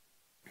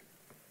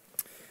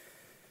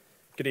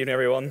Good evening,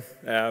 everyone.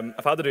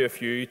 I've had to do a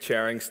few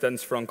chairing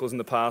stints for uncles in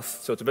the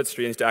past, so it's a bit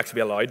strange to actually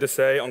be allowed to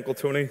say Uncle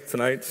Tony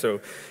tonight.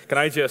 So can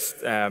I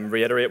just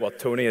reiterate what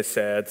Tony has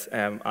said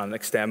and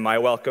extend my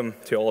welcome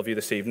to all of you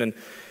this evening.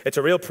 It's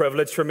a real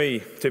privilege for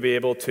me to be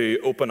able to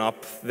open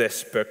up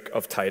this book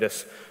of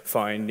Titus,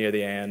 found near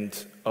the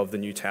end of the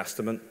New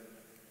Testament.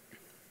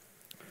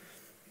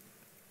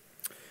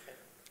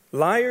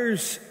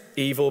 Liars,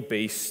 evil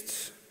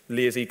beasts,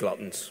 lazy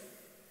gluttons.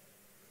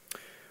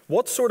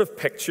 What sort of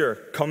picture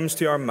comes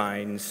to our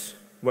minds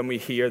when we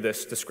hear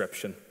this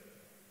description?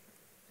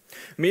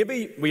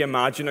 Maybe we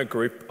imagine a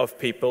group of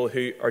people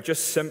who are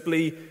just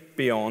simply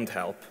beyond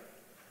help.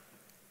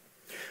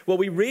 Well,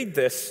 we read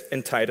this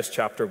in Titus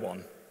chapter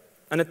 1,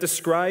 and it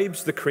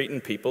describes the Cretan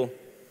people.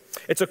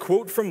 It's a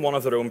quote from one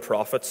of their own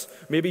prophets,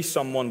 maybe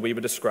someone we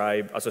would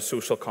describe as a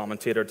social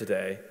commentator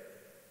today.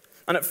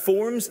 And it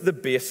forms the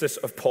basis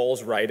of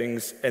Paul's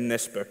writings in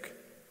this book.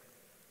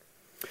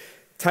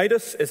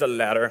 Titus is a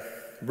letter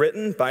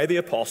written by the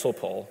Apostle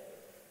Paul,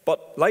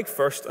 but like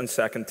 1st and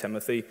 2nd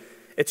Timothy,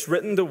 it's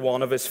written to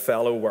one of his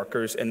fellow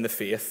workers in the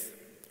faith,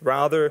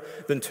 rather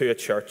than to a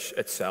church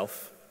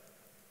itself.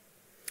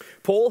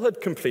 Paul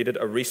had completed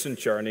a recent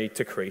journey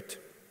to Crete,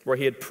 where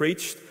he had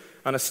preached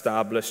and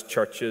established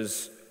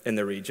churches in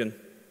the region.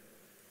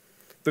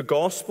 The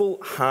gospel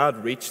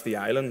had reached the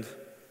island,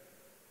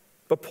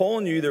 but Paul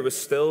knew there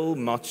was still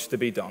much to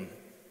be done.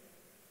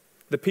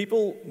 The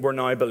people were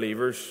now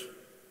believers,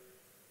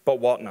 but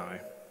what now?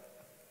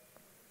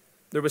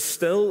 There was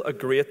still a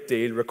great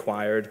deal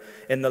required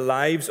in the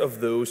lives of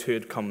those who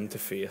had come to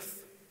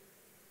faith.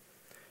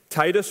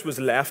 Titus was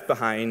left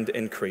behind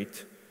in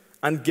Crete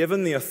and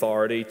given the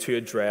authority to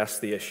address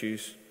the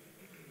issues.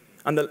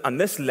 And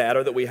this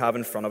letter that we have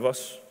in front of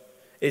us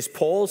is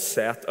Paul's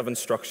set of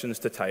instructions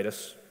to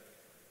Titus.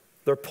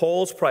 They're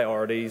Paul's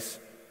priorities,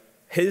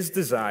 his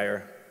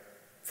desire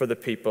for the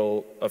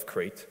people of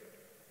Crete.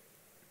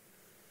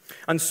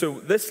 And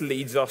so this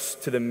leads us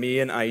to the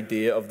main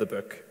idea of the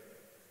book,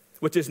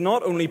 which is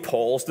not only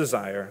Paul's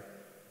desire,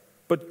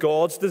 but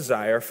God's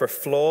desire for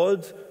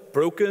flawed,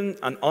 broken,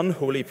 and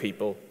unholy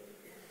people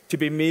to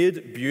be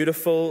made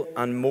beautiful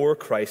and more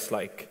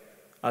Christ-like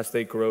as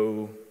they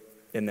grow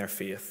in their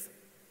faith.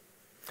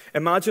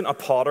 Imagine a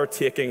potter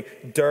taking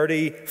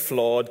dirty,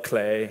 flawed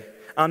clay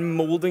and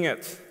molding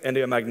it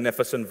into a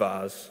magnificent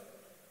vase.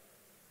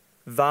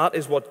 That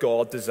is what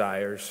God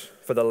desires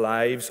for the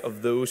lives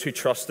of those who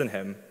trust in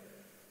Him,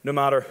 no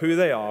matter who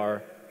they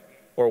are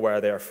or where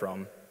they are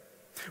from.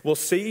 We'll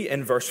see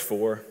in verse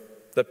 4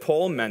 that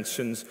Paul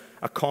mentions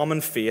a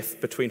common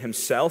faith between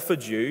himself, a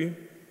Jew,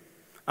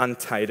 and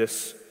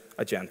Titus,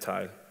 a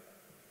Gentile.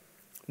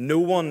 No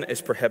one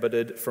is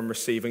prohibited from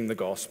receiving the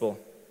gospel,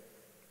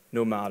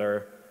 no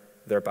matter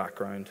their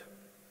background.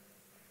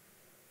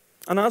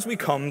 And as we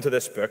come to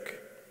this book,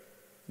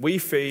 we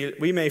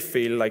may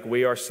feel like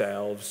we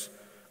ourselves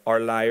are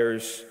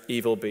liars,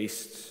 evil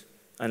beasts,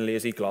 and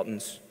lazy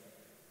gluttons.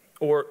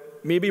 Or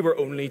maybe we're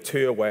only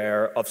too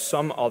aware of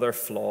some other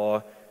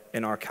flaw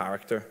in our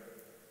character.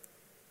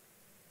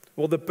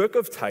 Well, the book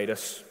of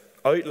Titus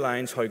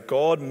outlines how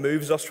God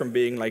moves us from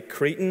being like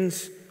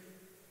Cretans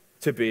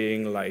to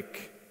being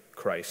like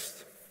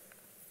Christ.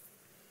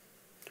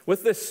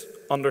 With this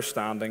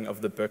understanding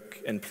of the book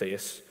in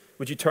place,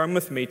 would you turn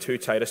with me to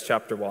Titus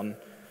chapter 1?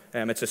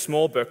 It's a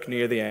small book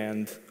near the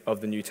end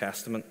of the New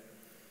Testament.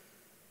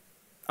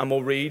 And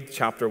we'll read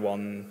chapter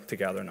 1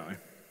 together now.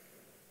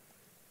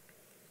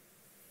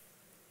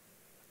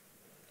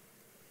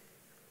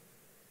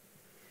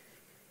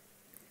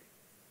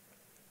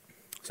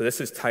 So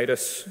this is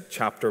Titus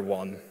chapter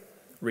 1,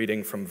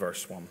 reading from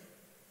verse 1.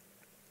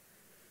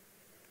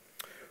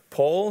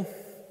 Paul,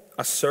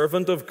 a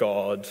servant of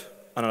God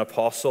and an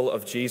apostle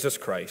of Jesus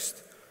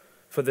Christ,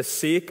 for the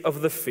sake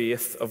of the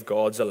faith of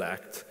God's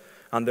elect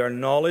and their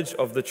knowledge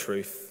of the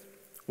truth,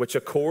 which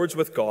accords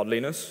with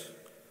godliness,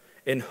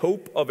 in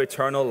hope of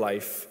eternal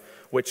life,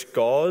 which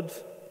God,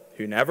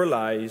 who never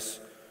lies,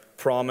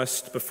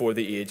 promised before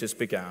the ages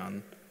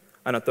began,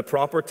 and at the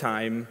proper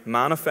time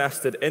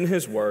manifested in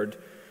His word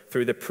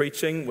through the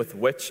preaching with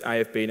which I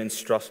have been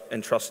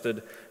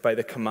entrusted by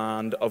the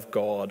command of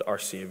God our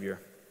Savior.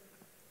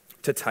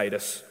 To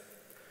Titus,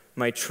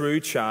 my true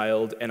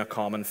child in a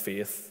common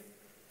faith,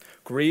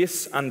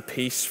 grace and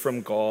peace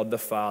from God the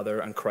Father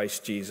and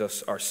Christ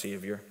Jesus our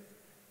Savior.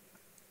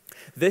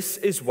 This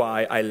is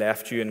why I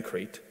left you in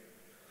Crete,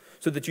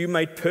 so that you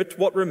might put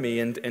what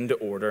remained into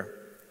order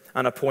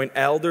and appoint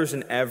elders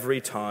in every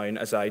town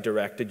as I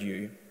directed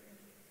you.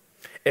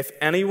 If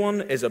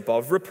anyone is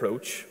above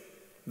reproach,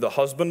 the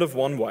husband of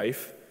one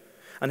wife,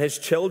 and his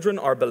children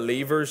are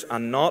believers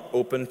and not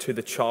open to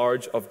the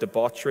charge of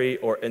debauchery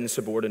or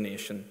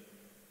insubordination.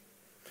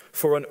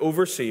 For an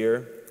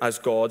overseer, as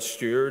God's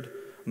steward,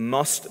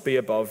 must be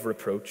above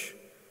reproach.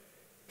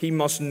 He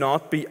must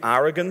not be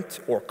arrogant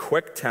or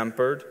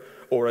quick-tempered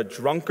or a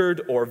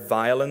drunkard or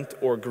violent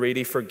or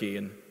greedy for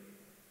gain,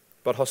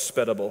 but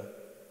hospitable,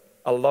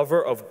 a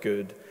lover of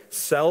good,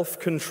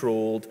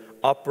 self-controlled,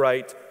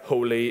 upright,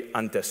 holy,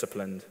 and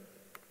disciplined.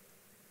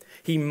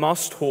 He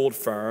must hold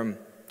firm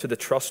to the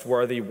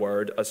trustworthy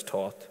word as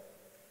taught,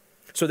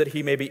 so that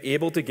he may be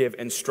able to give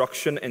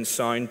instruction in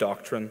sound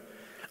doctrine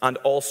and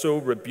also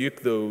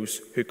rebuke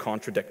those who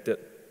contradict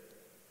it.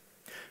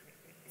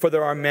 For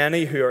there are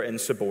many who are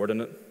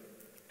insubordinate,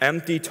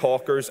 empty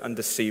talkers and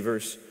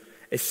deceivers,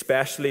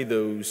 especially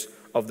those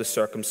of the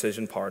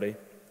circumcision party.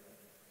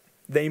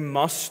 They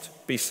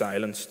must be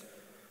silenced,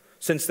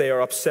 since they are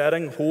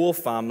upsetting whole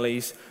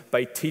families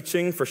by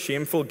teaching for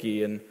shameful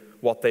gain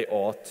what they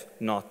ought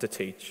not to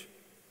teach.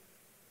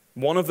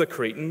 One of the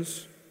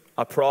Cretans,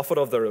 a prophet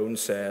of their own,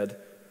 said,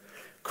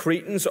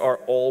 "Cretans are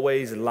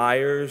always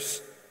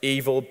liars,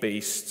 evil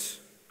beasts,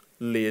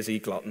 lazy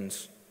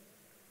gluttons."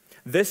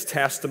 This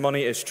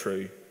testimony is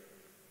true.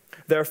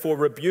 Therefore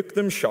rebuke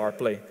them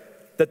sharply,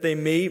 that they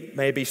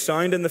may be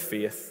sound in the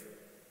faith,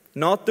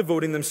 not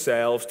devoting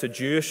themselves to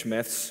Jewish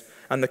myths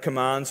and the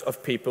commands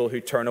of people who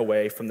turn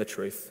away from the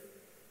truth.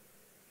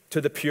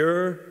 To the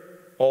pure,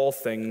 all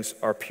things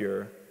are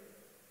pure,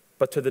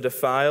 but to the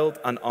defiled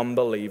and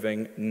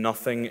unbelieving,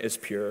 nothing is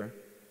pure,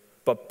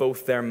 but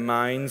both their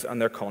minds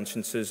and their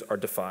consciences are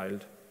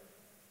defiled.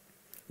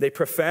 They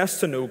profess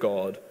to know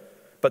God,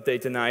 but they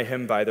deny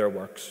him by their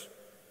works.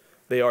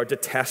 They are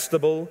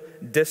detestable,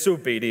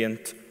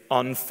 disobedient,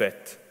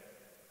 unfit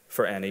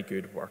for any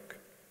good work.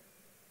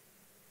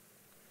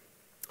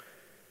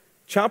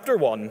 Chapter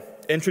 1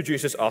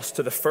 introduces us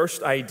to the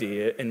first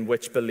idea in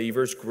which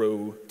believers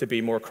grow to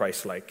be more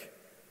Christ-like.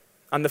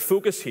 And the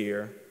focus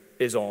here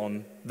is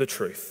on the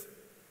truth.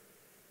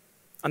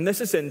 And this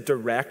is in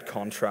direct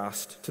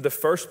contrast to the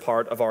first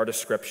part of our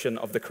description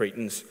of the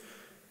Cretans,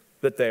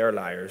 that they are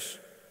liars.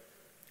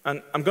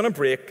 And I'm going to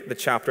break the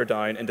chapter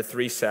down into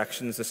 3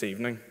 sections this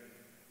evening.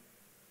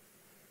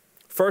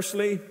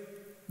 Firstly,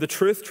 the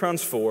truth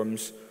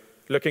transforms,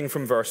 looking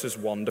from verses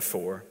 1 to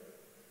 4.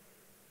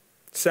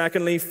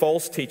 Secondly,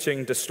 false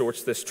teaching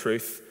distorts this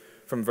truth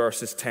from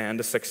verses 10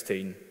 to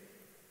 16.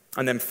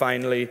 And then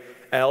finally,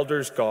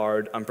 elders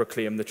guard and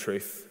proclaim the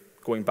truth,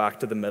 going back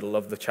to the middle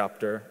of the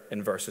chapter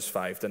in verses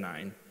 5 to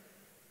 9.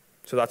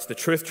 So that's the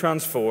truth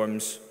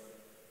transforms,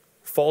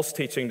 false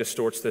teaching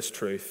distorts this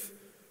truth,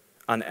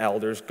 and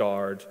elders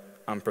guard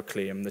and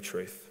proclaim the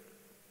truth.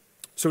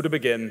 So to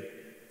begin,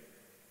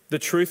 the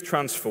truth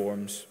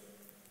transforms.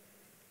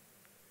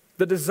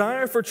 The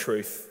desire for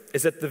truth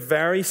is at the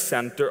very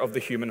center of the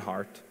human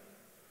heart.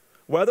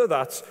 Whether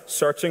that's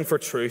searching for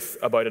truth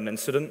about an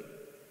incident,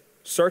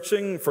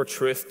 searching for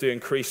truth to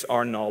increase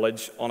our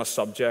knowledge on a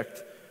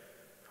subject,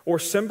 or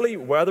simply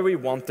whether we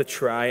want to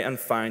try and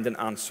find an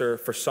answer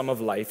for some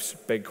of life's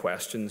big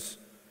questions,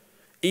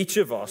 each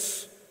of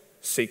us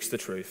seeks the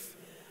truth.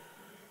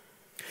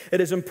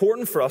 It is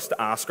important for us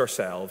to ask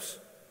ourselves,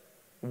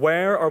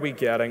 where are we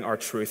getting our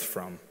truth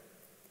from?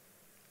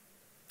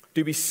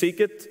 Do we seek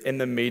it in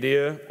the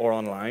media or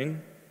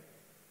online?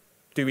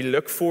 Do we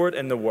look for it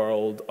in the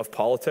world of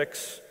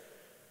politics?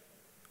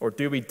 Or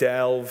do we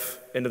delve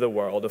into the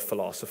world of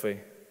philosophy?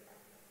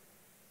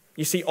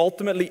 You see,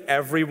 ultimately,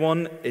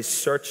 everyone is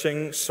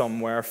searching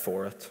somewhere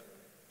for it.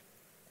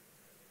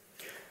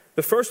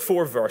 The first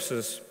 4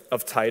 verses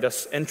of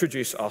Titus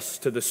introduce us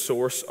to the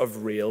source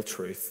of real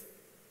truth.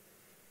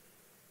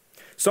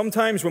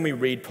 Sometimes when we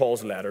read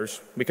Paul's letters,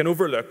 we can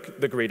overlook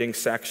the greeting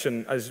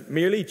section as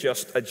merely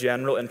just a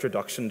general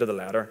introduction to the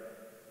letter.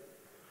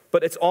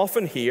 But it's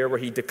often here where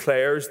he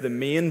declares the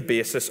main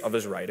basis of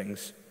his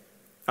writings,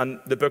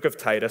 and the book of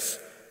Titus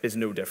is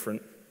no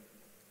different.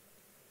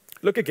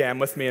 Look again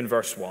with me in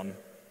verse 1.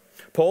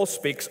 Paul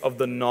speaks of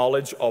the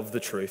knowledge of the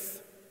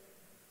truth,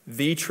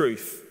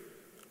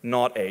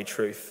 not a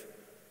truth.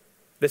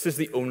 This is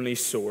the only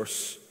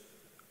source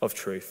of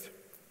truth.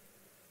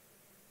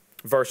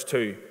 Verse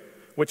 2.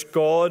 Which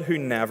God who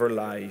never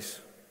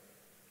lies.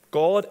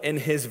 God in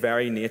his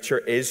very nature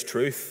is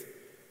truth.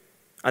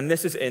 And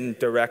this is in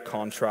direct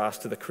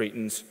contrast to the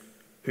Cretans,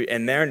 who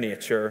in their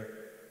nature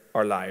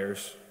are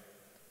liars.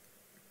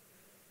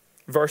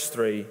 Verse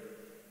 3,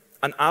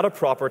 and at a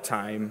proper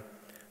time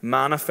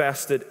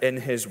manifested in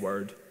his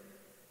word.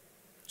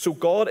 So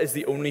God is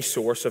the only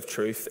source of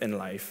truth in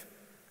life,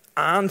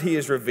 and he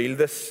has revealed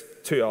this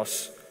to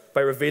us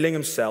by revealing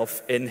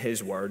himself in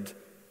his word,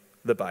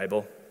 the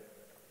Bible.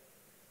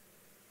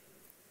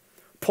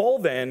 Paul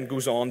then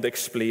goes on to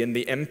explain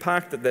the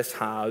impact that this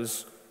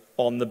has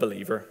on the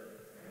believer.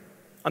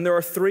 And there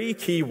are 3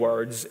 key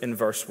words in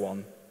verse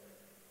 1.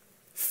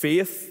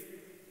 Faith,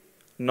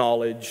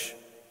 knowledge,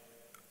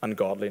 and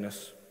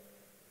godliness.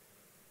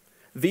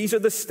 These are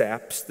the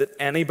steps that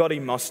anybody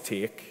must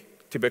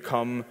take to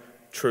become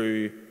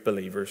true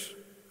believers.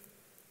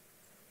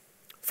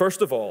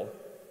 First of all,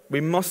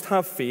 we must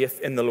have faith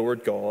in the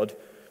Lord God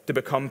to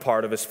become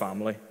part of his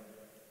family.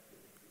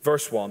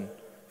 Verse 1.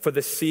 For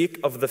the sake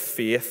of the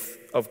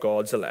faith of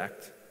God's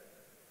elect.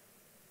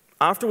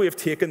 After we have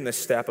taken this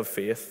step of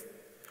faith,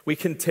 we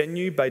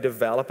continue by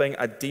developing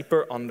a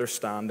deeper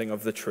understanding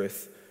of the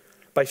truth,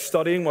 by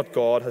studying what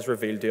God has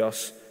revealed to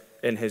us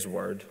in his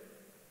word.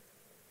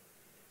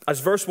 As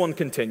verse 1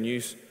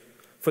 continues,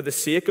 for the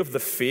sake of the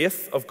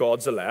faith of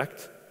God's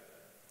elect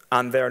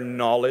and their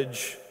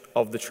knowledge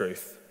of the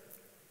truth.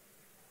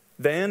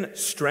 Then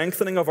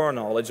strengthening of our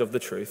knowledge of the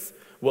truth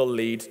will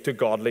lead to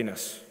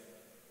godliness.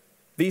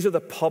 These are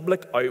the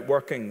public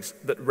outworkings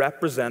that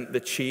represent the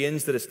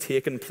change that has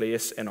taken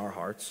place in our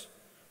hearts.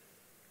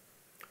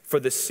 For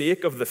the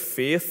sake of the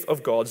faith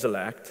of God's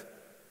elect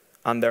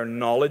and their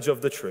knowledge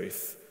of the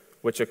truth,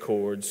 which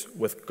accords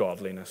with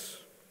godliness.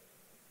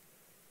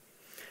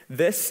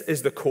 This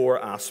is the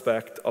core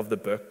aspect of the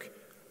book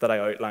that I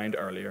outlined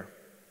earlier.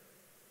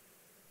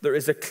 There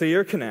is a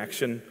clear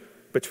connection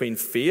between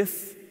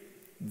faith,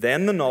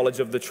 then the knowledge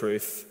of the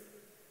truth,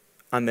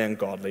 and then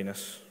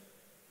godliness.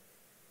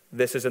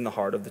 This is in the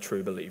heart of the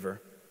true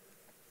believer.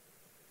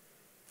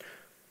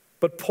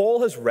 But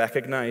Paul has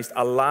recognized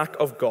a lack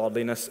of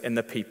godliness in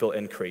the people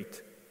in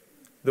Crete,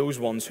 those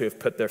ones who have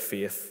put their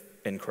faith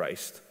in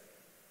Christ.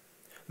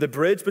 The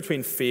bridge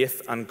between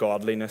faith and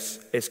godliness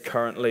is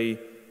currently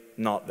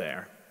not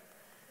there.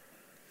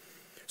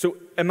 So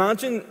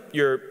imagine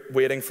you're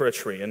waiting for a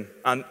train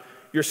and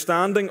you're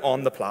standing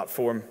on the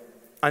platform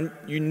and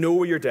you know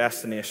where your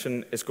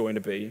destination is going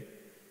to be.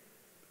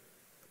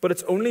 But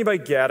it's only by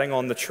getting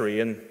on the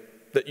train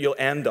that you'll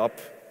end up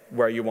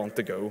where you want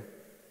to go.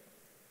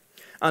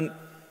 And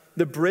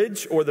the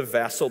bridge or the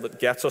vessel that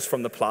gets us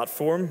from the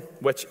platform,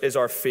 which is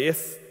our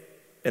faith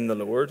in the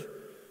Lord,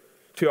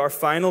 to our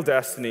final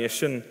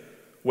destination,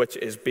 which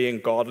is being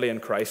godly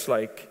and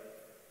Christ-like,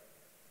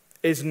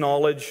 is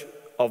knowledge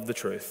of the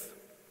truth.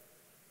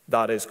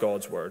 That is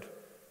God's word.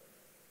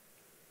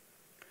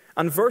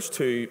 And verse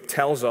 2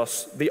 tells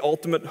us the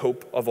ultimate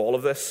hope of all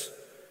of this,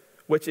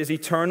 which is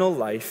eternal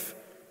life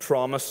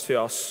promised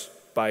to us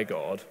by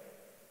God.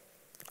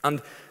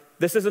 And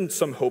this isn't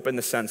some hope in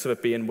the sense of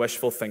it being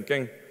wishful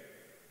thinking.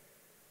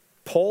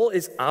 Paul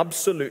is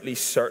absolutely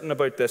certain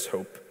about this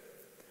hope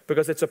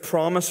because it's a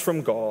promise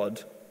from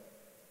God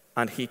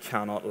and he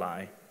cannot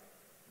lie.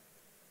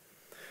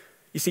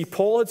 You see,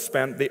 Paul had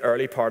spent the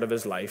early part of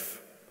his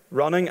life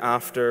running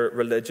after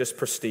religious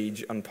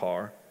prestige and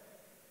power.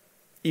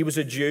 He was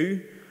a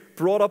Jew,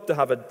 brought up to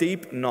have a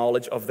deep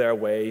knowledge of their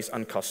ways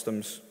and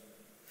customs.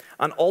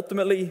 And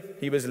ultimately,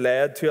 he was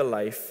led to a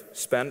life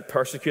spent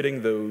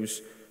persecuting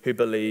those who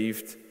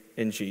believed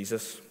in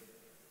Jesus.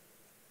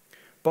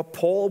 But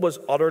Paul was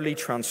utterly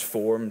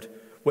transformed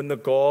when the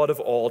God of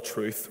all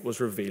truth was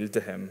revealed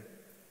to him.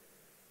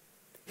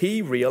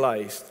 He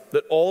realized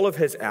that all of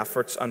his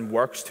efforts and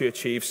works to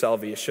achieve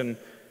salvation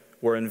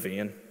were in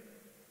vain.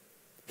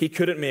 He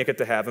couldn't make it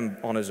to heaven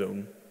on his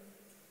own.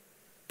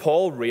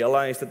 Paul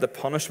realized that the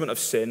punishment of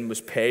sin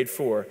was paid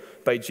for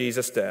by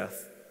Jesus'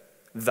 death.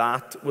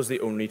 That was the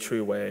only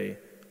true way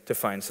to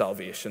find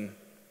salvation.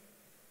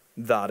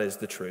 That is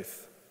the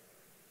truth.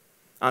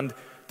 And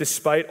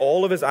despite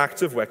all of his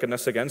acts of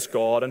wickedness against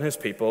God and his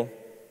people,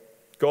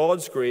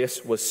 God's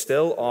grace was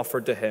still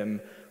offered to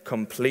him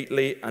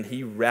completely, and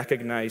he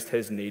recognized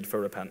his need for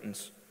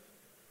repentance.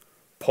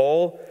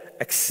 Paul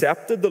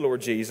accepted the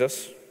Lord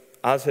Jesus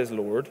as his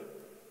Lord,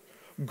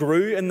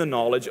 grew in the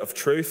knowledge of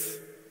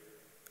truth,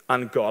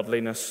 and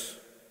godliness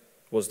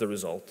was the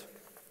result.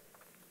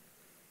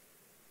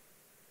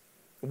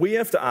 We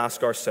have to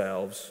ask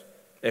ourselves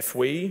if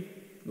we,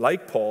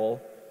 like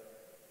Paul,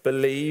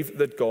 believe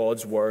that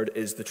God's word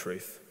is the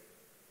truth.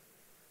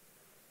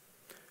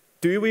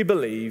 Do we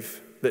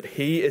believe that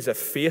he is a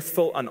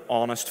faithful and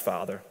honest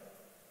Father?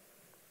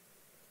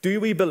 Do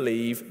we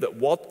believe that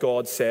what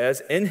God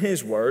says in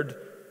his word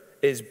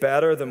is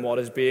better than what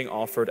is being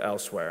offered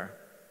elsewhere?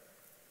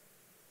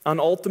 And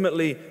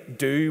ultimately,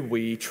 do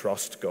we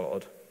trust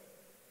God?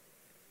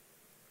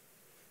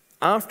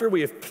 After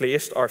we have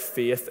placed our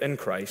faith in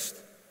Christ,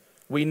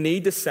 we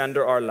need to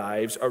center our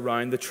lives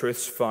around the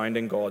truths found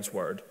in God's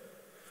word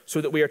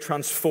so that we are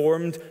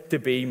transformed to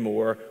be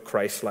more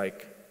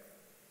Christ-like.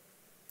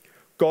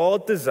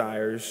 God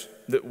desires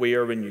that we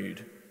are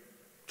renewed,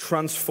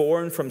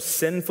 transformed from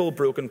sinful,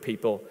 broken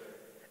people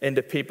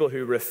into people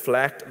who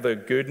reflect the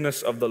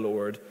goodness of the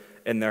Lord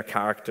in their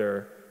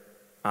character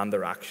and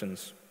their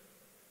actions.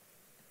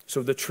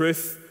 So the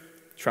truth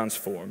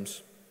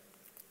transforms.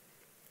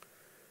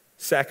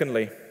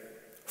 Secondly,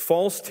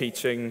 false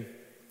teaching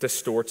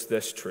distorts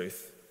this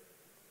truth.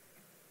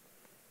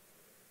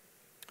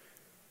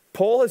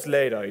 Paul has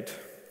laid out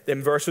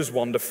in verses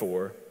 1 to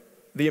 4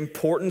 the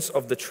importance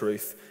of the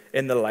truth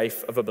in the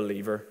life of a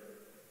believer.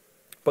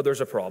 But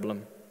there's a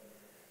problem.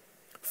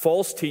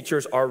 False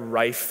teachers are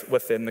rife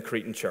within the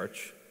Cretan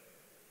church.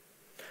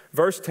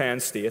 Verse 10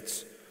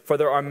 states, "For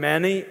there are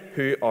many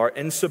who are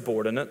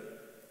insubordinate,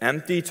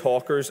 empty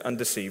talkers and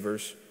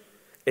deceivers,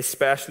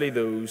 especially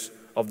those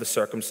of the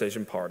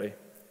circumcision party."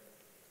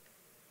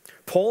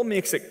 Paul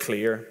makes it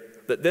clear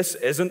that this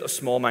isn't a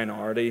small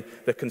minority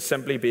that can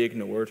simply be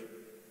ignored.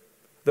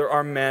 There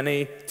are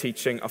many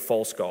teaching a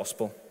false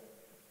gospel.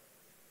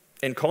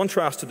 In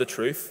contrast to the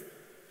truth,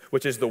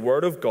 which is the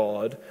word of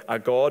God, a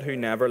God who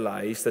never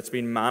lies, that's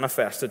been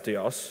manifested to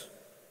us,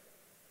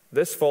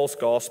 this false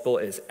gospel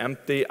is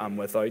empty and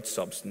without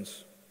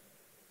substance.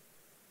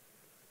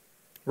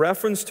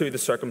 Reference to the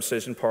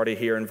circumcision party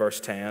here in verse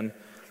 10,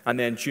 and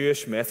then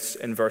Jewish myths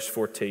in verse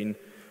 14,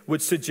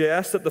 would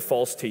suggest that the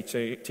false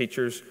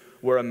teachers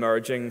were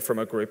emerging from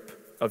a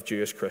group of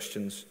Jewish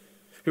Christians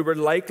who were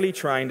likely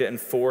trying to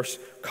enforce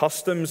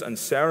customs and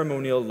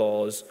ceremonial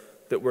laws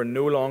that were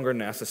no longer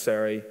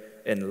necessary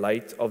in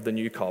light of the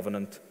new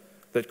covenant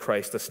that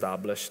Christ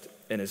established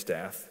in his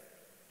death.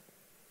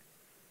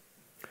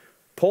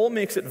 Paul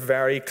makes it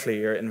very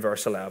clear in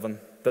verse 11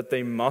 that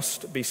they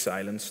must be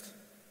silenced.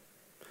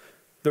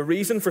 The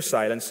reason for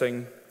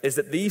silencing is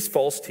that these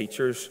false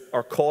teachers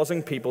are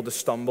causing people to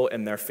stumble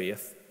in their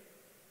faith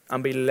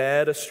and be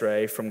led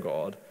astray from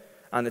God,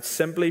 and it's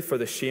simply for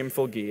the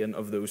shameful gain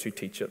of those who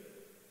teach it.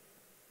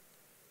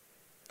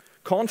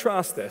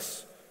 Contrast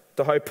this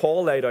to how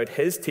Paul laid out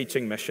his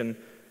teaching mission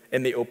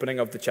in the opening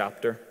of the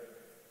chapter.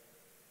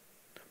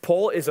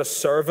 Paul is a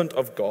servant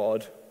of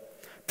God,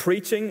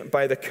 preaching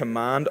by the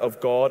command of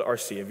God our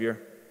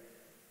Savior.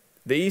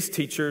 These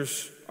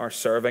teachers are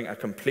serving a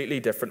completely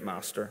different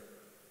master.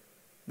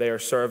 They are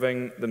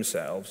serving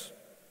themselves.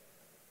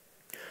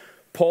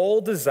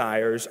 Paul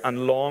desires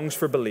and longs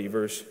for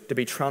believers to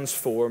be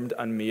transformed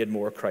and made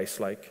more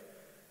Christ-like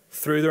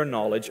through their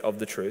knowledge of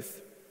the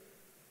truth.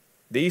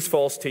 These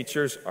false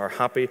teachers are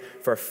happy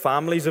for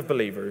families of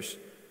believers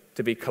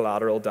to be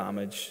collateral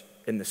damage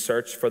in the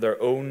search for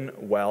their own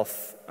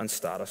wealth and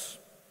status.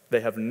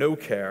 They have no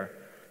care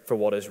for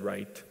what is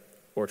right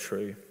or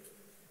true.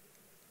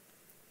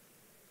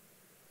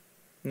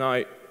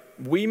 Now,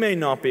 we may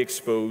not be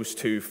exposed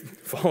to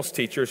false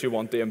teachers who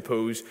want to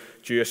impose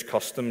Jewish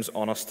customs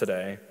on us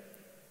today,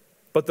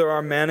 but there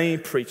are many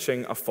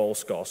preaching a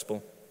false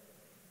gospel.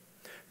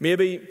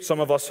 Maybe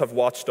some of us have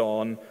watched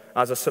on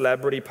as a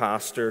celebrity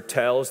pastor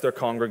tells their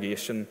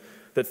congregation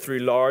that through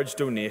large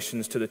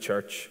donations to the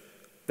church,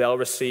 they'll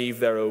receive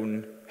their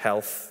own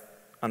health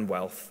and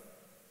wealth.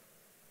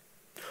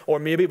 Or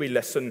maybe we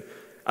listen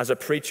as a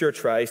preacher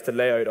tries to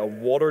lay out a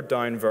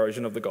watered-down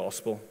version of the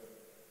gospel,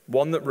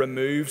 one that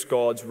removes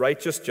God's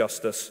righteous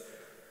justice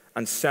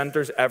and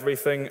centers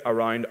everything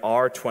around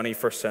our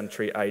 21st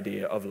century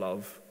idea of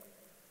love.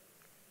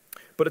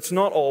 But it's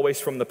not always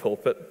from the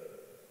pulpit.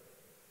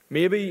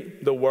 Maybe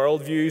the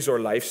worldviews or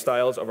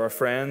lifestyles of our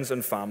friends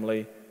and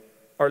family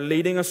are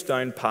leading us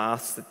down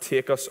paths that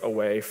take us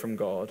away from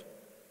God.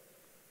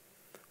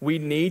 We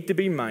need to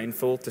be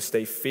mindful to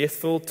stay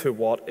faithful to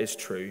what is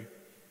true,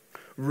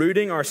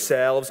 rooting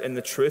ourselves in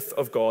the truth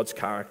of God's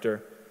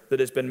character that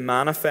has been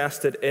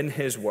manifested in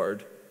his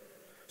word,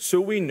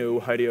 so we know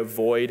how to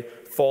avoid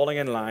falling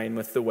in line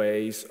with the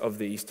ways of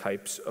these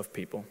types of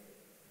people.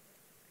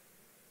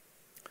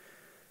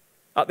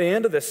 At the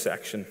end of this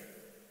section,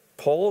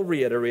 Paul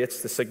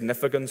reiterates the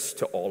significance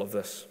to all of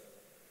this.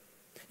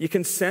 You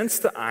can sense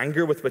the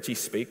anger with which he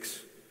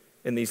speaks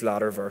in these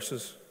latter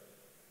verses.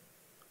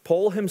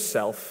 Paul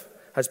himself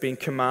has been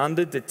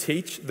commanded to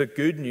teach the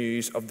good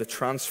news of the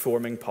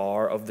transforming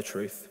power of the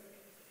truth.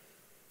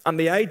 And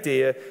the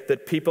idea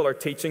that people are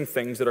teaching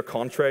things that are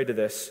contrary to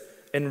this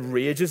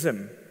enrages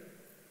him.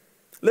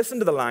 Listen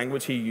to the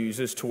language he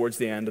uses towards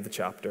the end of the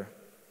chapter.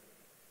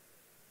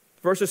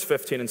 Verses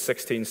 15 and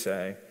 16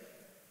 say,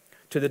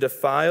 "To the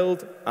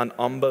defiled and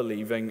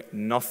unbelieving,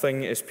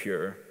 nothing is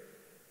pure.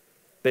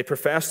 They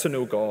profess to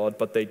know God,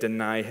 but they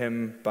deny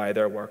him by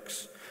their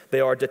works. They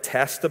are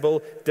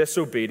detestable,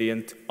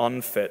 disobedient,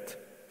 unfit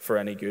for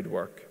any good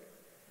work."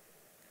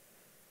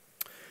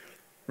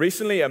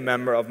 Recently, a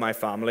member of my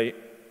family,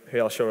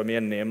 who I shall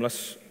remain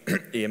nameless,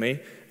 Amy,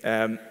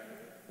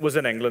 was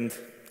in England.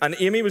 And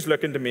Amy was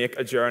looking to make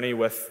a journey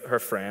with her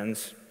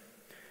friends.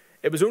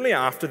 It was only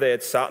after they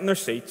had sat in their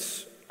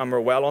seats and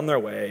were well on their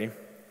way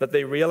that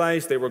they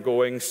realized they were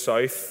going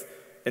south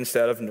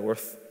instead of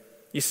north.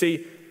 You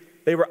see,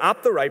 they were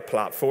at the right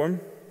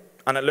platform,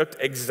 and it looked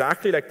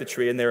exactly like the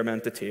train they were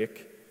meant to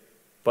take,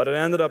 but it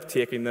ended up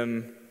taking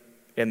them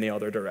in the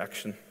other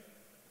direction.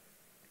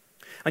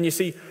 And you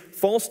see,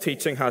 false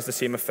teaching has the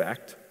same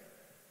effect.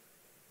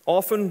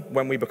 Often,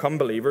 when we become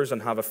believers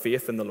and have a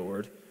faith in the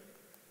Lord,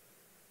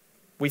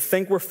 we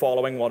think we're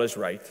following what is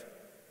right,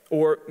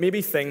 or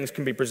maybe things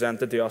can be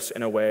presented to us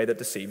in a way that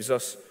deceives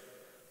us,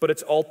 but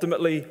it's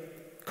ultimately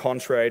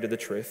contrary to the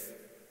truth.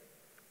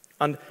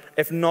 And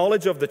if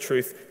knowledge of the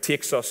truth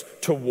takes us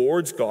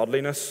towards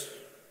godliness,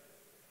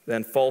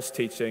 then false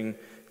teaching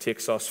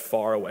takes us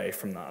far away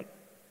from that.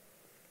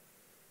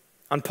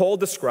 And Paul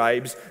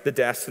describes the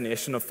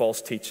destination of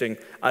false teaching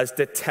as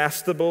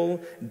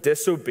detestable,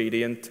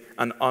 disobedient,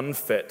 and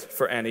unfit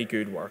for any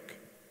good work.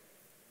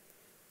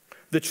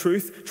 The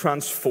truth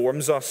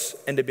transforms us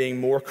into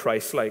being more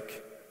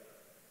Christ-like.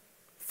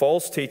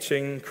 False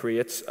teaching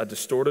creates a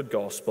distorted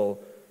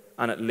gospel,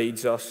 and it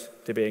leads us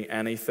to being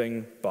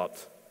anything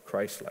but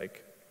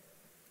Christ-like.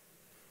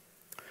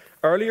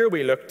 Earlier,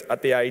 we looked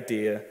at the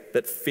idea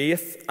that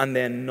faith and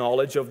then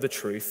knowledge of the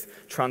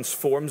truth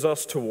transforms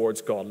us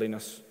towards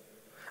godliness,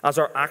 as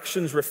our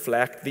actions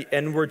reflect the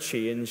inward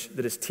change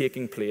that is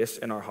taking place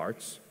in our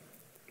hearts.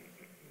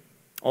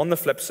 On the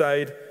flip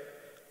side,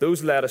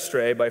 those led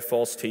astray by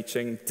false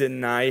teaching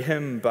deny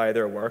him by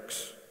their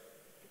works.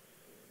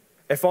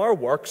 If our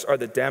works are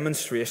the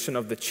demonstration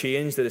of the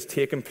change that has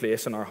taken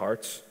place in our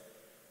hearts,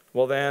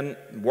 Well then,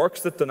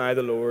 works that deny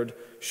the Lord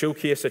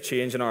showcase a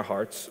change in our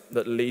hearts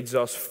that leads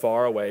us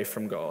far away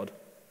from God.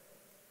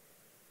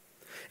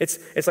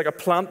 It's like a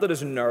plant that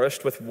is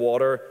nourished with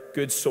water,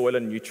 good soil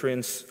and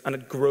nutrients, and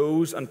it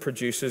grows and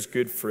produces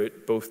good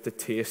fruit, both to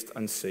taste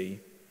and see.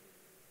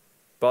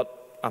 But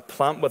a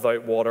plant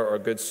without water or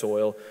good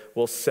soil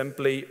will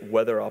simply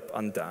wither up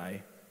and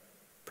die,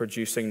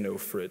 producing no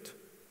fruit.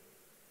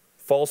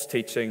 False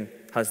teaching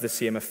has the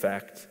same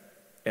effect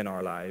in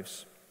our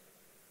lives.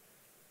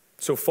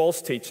 So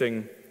false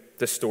teaching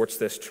distorts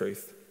this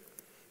truth.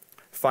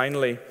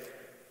 Finally,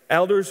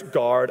 elders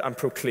guard and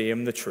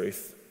proclaim the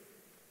truth.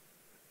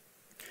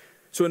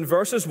 So in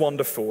verses 1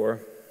 to 4,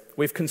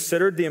 we've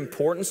considered the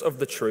importance of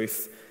the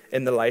truth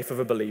in the life of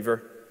a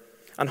believer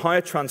and how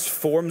it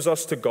transforms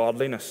us to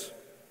godliness.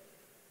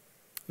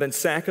 Then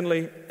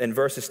secondly, in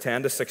verses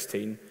 10 to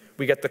 16,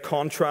 we get the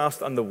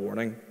contrast and the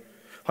warning,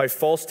 how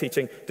false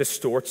teaching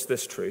distorts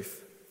this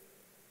truth.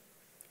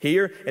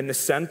 Here, in the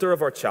center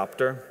of our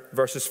chapter,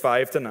 verses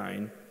 5 to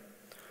 9,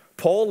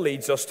 Paul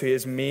leads us to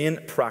his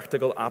main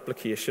practical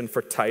application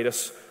for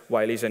Titus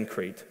while he's in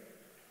Crete,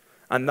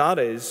 and that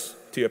is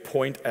to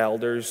appoint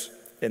elders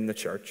in the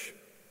church.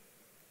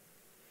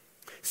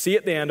 See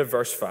at the end of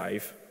verse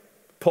 5,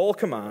 Paul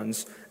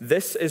commands,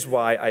 "This is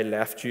why I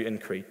left you in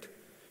Crete,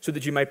 so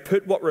that you might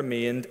put what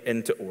remained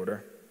into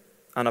order,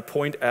 and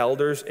appoint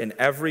elders in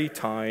every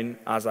town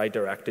as I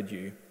directed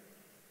you."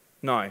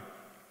 Now,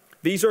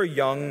 these are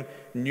young,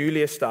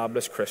 newly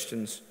established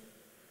Christians,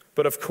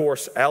 but of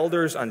course,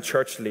 elders and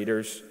church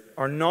leaders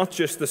are not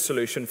just the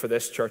solution for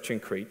this church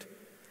in Crete.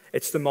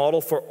 It's the model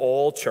for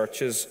all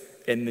churches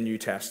in the New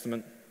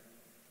Testament.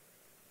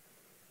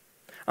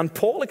 And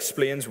Paul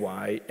explains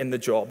why in the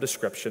job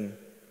description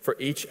for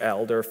each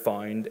elder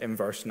found in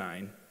verse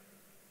 9.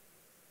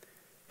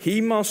 He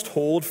must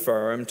hold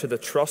firm to the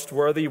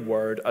trustworthy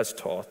word as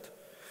taught,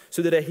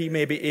 so that he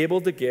may be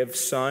able to give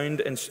sound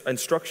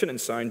instruction in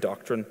sound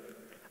doctrine,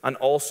 and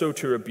also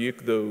to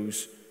rebuke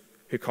those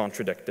who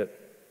contradict it.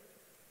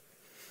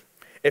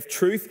 If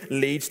truth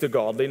leads to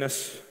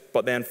godliness,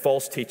 but then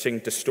false teaching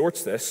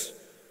distorts this,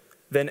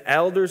 then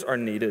elders are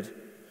needed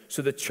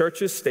so that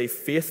churches stay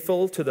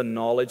faithful to the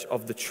knowledge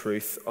of the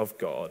truth of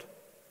God.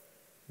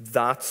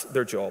 That's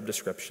their job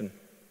description.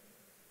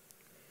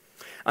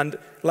 And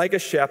like a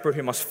shepherd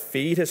who must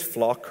feed his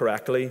flock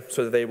correctly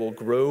so that they will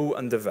grow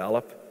and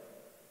develop,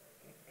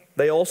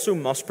 they also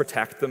must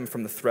protect them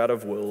from the threat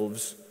of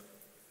wolves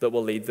that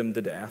will lead them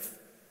to death.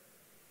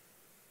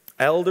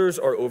 Elders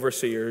or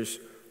overseers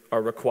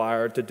are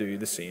required to do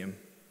the same.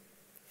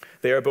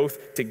 They are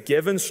both to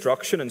give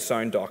instruction in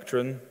sound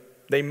doctrine.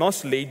 They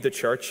must lead the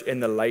church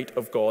in the light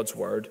of God's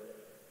word,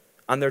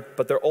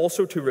 but they're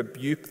also to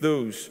rebuke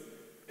those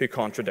who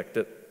contradict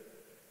it,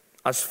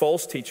 as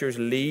false teachers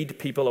lead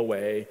people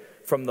away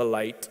from the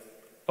light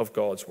of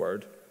God's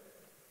word.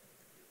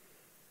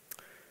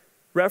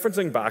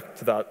 Referencing back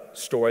to that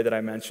story that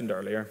I mentioned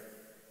earlier,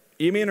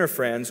 Amy and her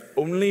friends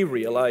only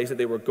realized that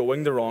they were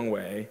going the wrong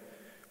way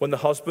when the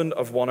husband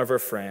of one of her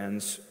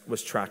friends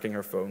was tracking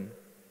her phone.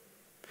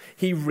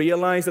 He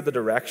realized that the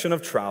direction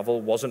of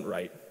travel wasn't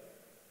right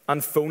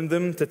and phoned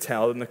them to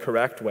tell them the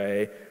correct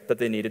way that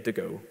they needed to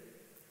go.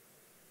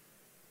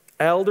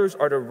 Elders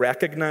are to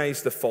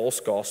recognize the false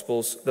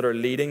gospels that are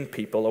leading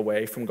people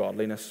away from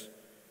godliness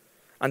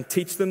and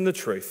teach them the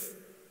truth,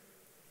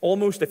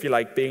 almost, if you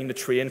like, being the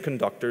train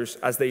conductors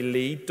as they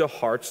lead to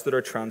hearts that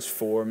are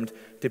transformed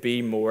to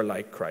be more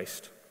like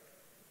Christ.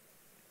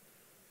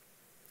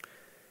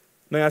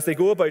 Now, as they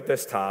go about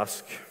this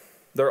task,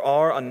 there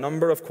are a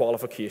number of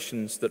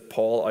qualifications that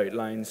Paul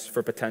outlines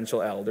for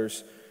potential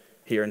elders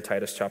here in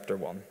Titus chapter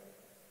 1.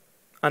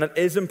 And it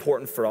is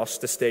important for us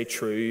to stay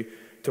true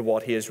to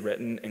what he has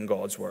written in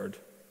God's word.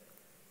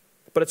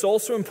 But it's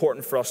also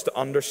important for us to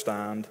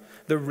understand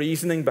the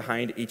reasoning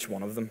behind each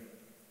one of them.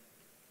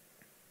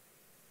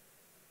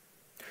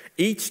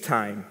 Each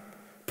time,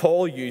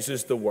 Paul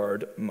uses the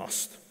word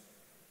must.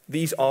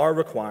 These are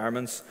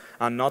requirements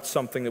and not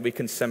something that we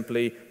can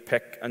simply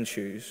pick and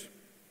choose.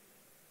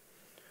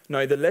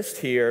 Now, the list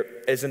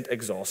here isn't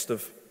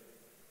exhaustive.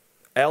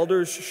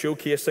 Elders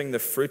showcasing the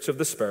fruits of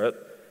the Spirit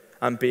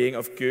and being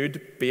of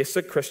good,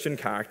 basic Christian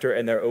character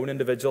in their own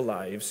individual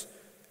lives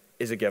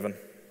is a given.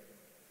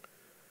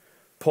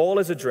 Paul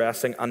is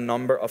addressing a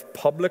number of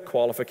public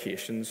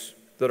qualifications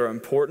that are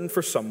important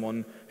for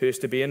someone who is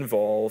to be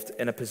involved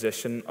in a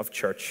position of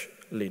church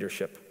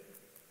leadership.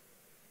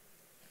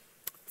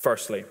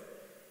 Firstly,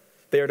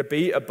 they are to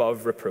be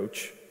above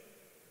reproach.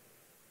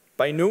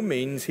 By no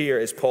means here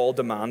is Paul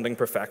demanding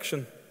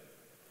perfection.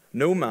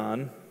 No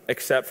man,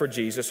 except for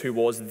Jesus, who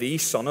was the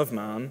Son of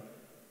Man,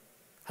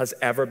 has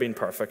ever been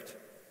perfect.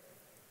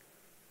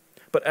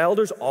 But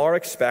elders are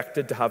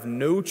expected to have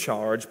no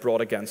charge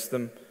brought against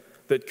them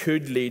that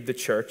could lead the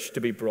church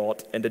to be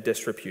brought into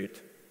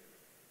disrepute.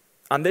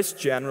 And this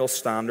general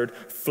standard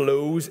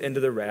flows into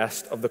the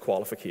rest of the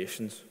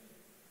qualifications.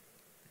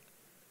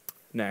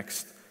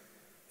 Next,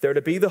 they're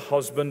to be the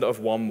husband of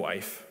one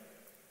wife.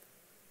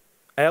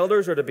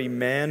 Elders are to be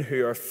men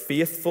who are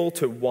faithful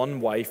to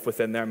one wife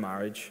within their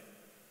marriage.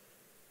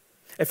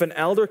 If an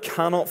elder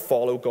cannot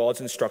follow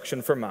God's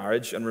instruction for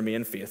marriage and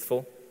remain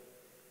faithful,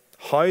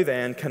 how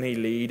then can he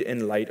lead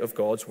in light of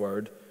God's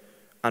word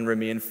and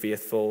remain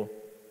faithful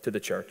to the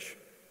church?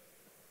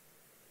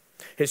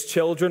 His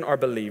children are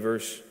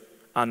believers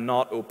and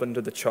not open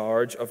to the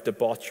charge of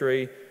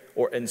debauchery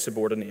or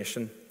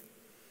insubordination.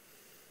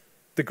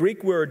 The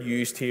Greek word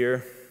used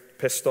here,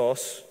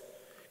 pistos,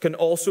 can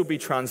also be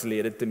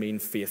translated to mean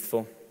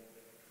faithful.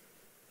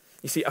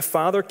 You see, a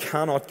father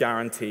cannot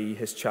guarantee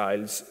his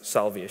child's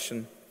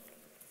salvation,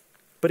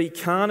 but he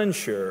can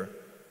ensure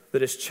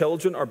that his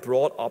children are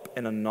brought up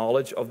in a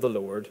knowledge of the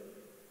Lord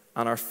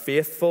and are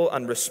faithful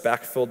and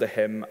respectful to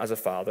him as a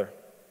father.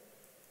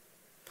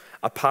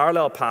 A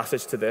parallel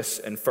passage to this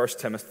in 1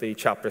 Timothy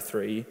chapter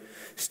 3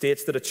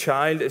 states that a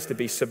child is to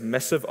be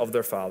submissive of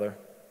their father.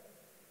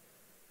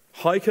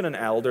 How can an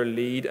elder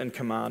lead and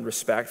command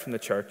respect from the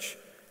church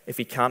if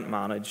he can't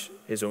manage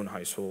his own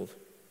household?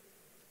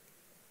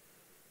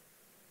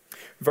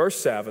 Verse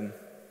 7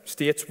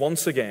 states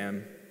once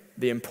again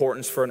the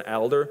importance for an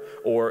elder,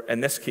 or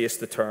in this case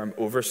the term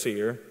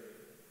overseer,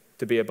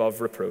 to be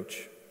above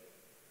reproach.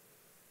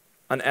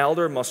 An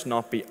elder must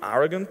not be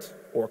arrogant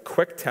or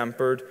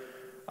quick-tempered,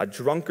 a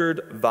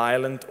drunkard,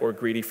 violent, or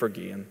greedy for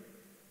gain.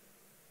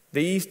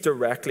 These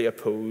directly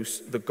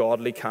oppose the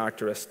godly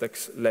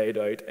characteristics laid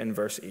out in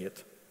verse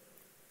 8.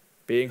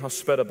 Being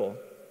hospitable,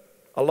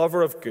 a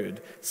lover of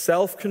good,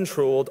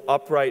 self-controlled,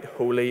 upright,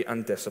 holy,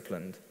 and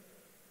disciplined.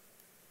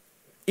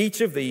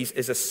 Each of these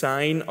is a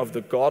sign of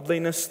the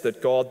godliness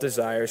that God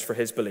desires for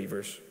his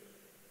believers.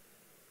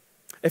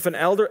 If an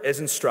elder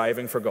isn't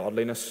striving for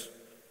godliness,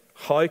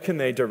 how can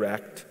they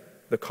direct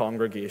the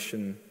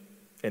congregation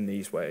in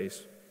these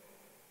ways?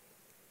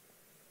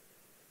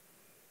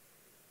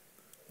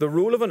 The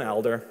role of an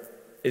elder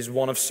is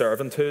one of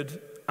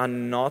servanthood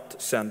and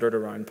not centered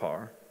around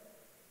power.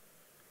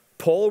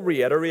 Paul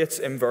reiterates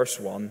in verse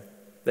 1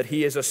 that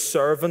he is a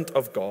servant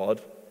of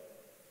God.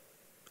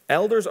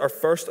 Elders are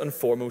first and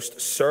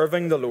foremost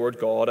serving the Lord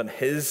God and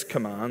his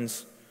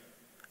commands,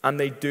 and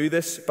they do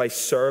this by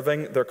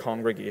serving their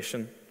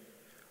congregation,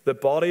 the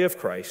body of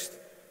Christ,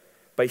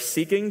 by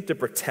seeking to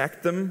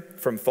protect them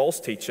from false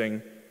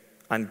teaching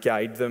and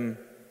guide them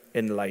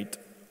in light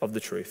of the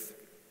truth.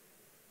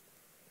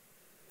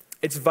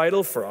 It's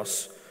vital for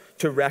us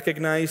to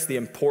recognize the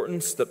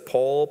importance that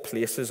Paul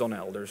places on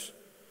elders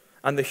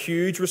and the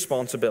huge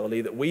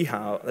responsibility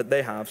that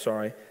they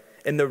have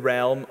in the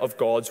realm of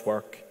God's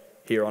work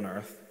here on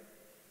earth.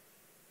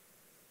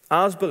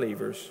 As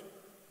believers,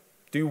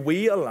 do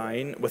we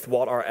align with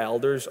what our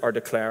elders are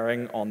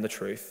declaring on the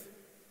truth?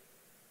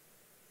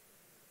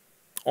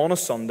 On a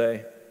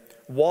Sunday,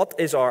 what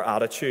is our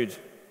attitude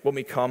when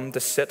we come to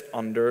sit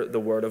under the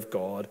Word of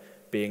God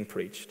being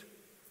preached?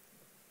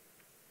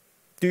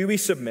 Do we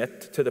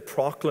submit to the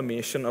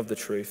proclamation of the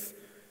truth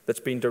that's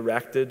been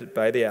directed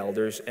by the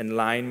elders in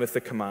line with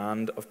the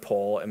command of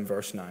Paul in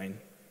verse 9?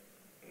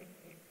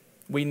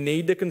 We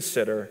need to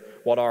consider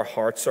what our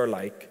hearts are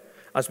like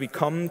as we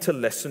come to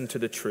listen to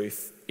the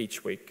truth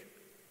each week.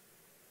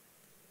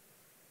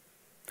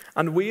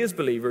 And we as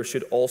believers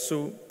should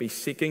also be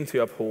seeking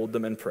to uphold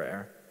them in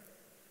prayer,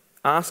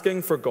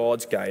 asking for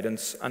God's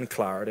guidance and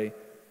clarity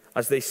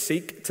as they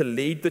seek to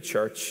lead the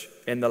church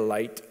in the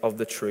light of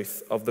the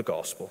truth of the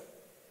gospel.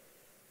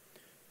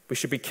 We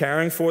should be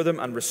caring for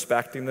them and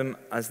respecting them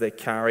as they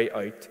carry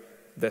out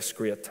this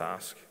great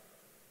task.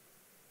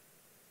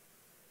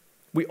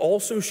 We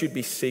also should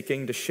be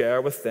seeking to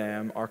share with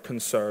them our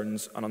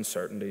concerns and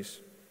uncertainties.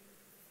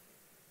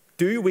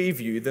 Do we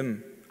view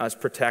them as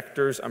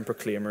protectors and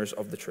proclaimers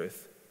of the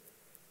truth?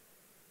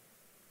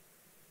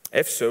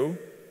 If so,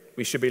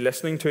 we should be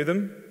listening to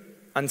them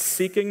and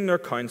seeking their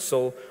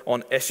counsel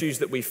on issues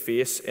that we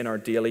face in our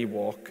daily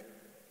walk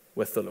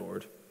with the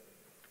Lord.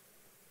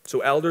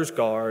 So elders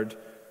guard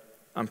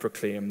and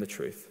proclaim the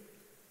truth.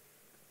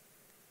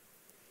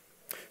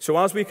 So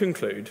as we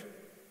conclude,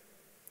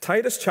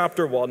 Titus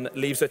chapter 1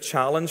 leaves a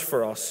challenge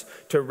for us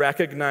to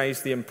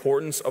recognize the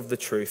importance of the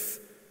truth,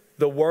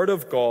 the Word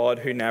of God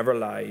who never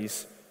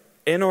lies,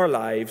 in our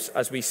lives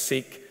as we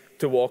seek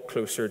to walk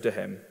closer to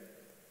Him.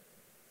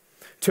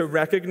 To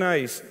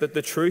recognize that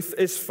the truth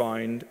is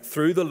found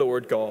through the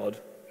Lord God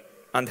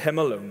and Him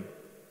alone,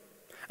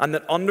 and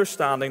that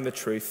understanding the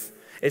truth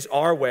is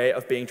our way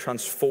of being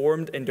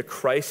transformed into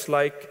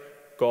Christ-like,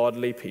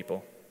 godly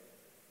people.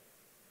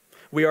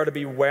 We are to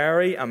be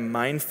wary and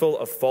mindful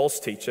of false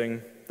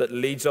teaching that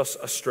leads us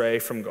astray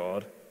from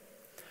God,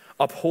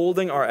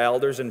 upholding our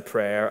elders in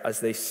prayer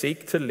as they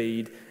seek to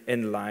lead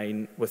in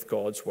line with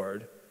God's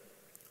word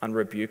and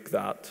rebuke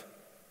that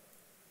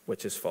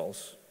which is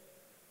false.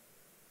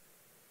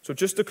 So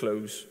just to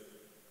close,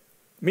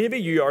 maybe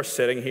you are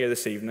sitting here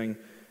this evening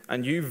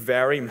and you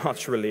very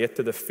much relate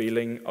to the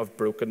feeling of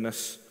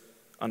brokenness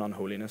and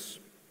unholiness.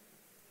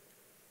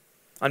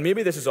 And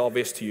maybe this is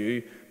obvious to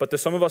you, but to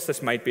some of us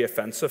this might be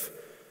offensive.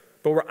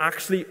 But we're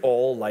actually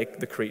all like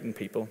the Cretan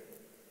people.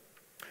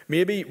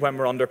 Maybe when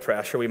we're under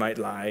pressure we might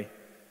lie,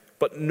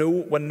 But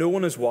when no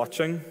one is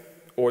watching,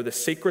 or the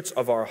secrets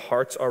of our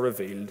hearts are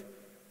revealed,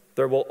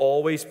 there will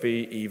always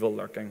be evil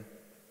lurking.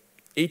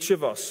 Each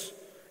of us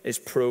is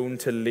prone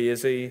to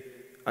lazy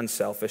and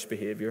selfish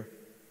behavior.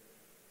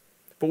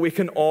 But we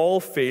can all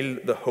feel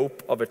the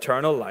hope of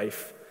eternal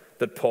life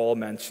that Paul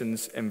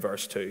mentions in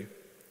verse 2.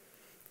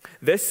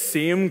 This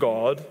same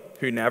God,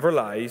 who never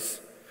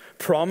lies,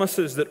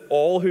 promises that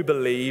all who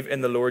believe in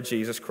the Lord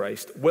Jesus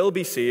Christ will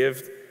be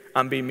saved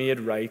and be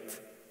made right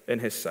in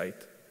his sight.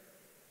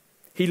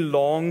 He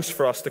longs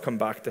for us to come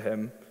back to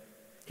him.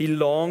 He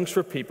longs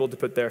for people to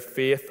put their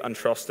faith and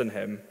trust in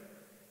him,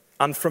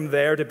 and from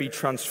there to be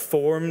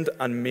transformed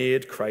and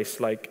made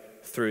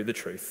Christ-like through the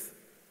truth,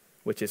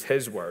 which is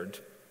his word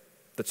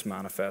that's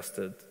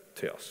manifested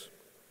to us.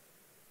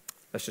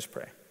 Let's just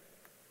pray.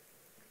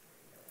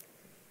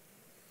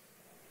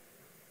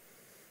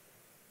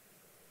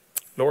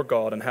 Lord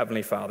God and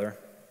Heavenly Father,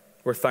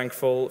 we're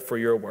thankful for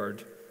your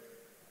word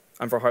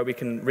and for how we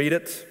can read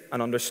it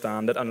and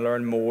understand it and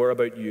learn more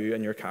about you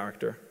and your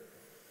character.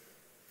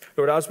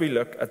 Lord, as we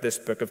look at this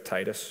book of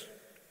Titus,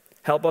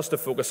 help us to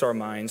focus our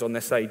minds on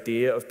this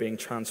idea of being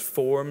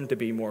transformed to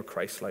be more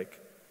Christ-like.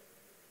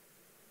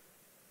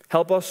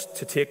 Help us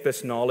to take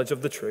this knowledge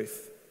of the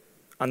truth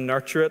and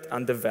nurture it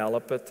and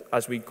develop it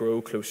as we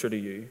grow closer to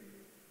you.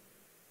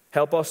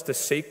 Help us to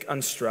seek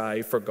and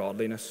strive for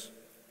godliness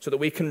so that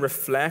we can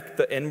reflect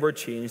the inward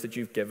change that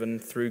you've given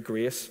through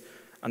grace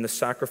and the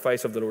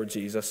sacrifice of the Lord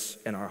Jesus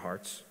in our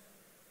hearts.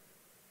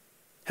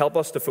 Help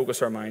us to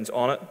focus our minds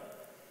on it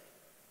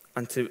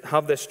and to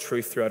have this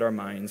truth throughout our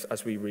minds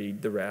as we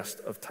read the rest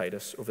of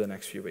Titus over the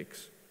next few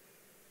weeks.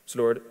 So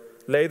Lord,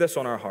 lay this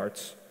on our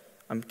hearts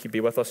and be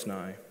with us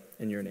now.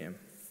 In your name,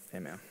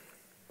 amen.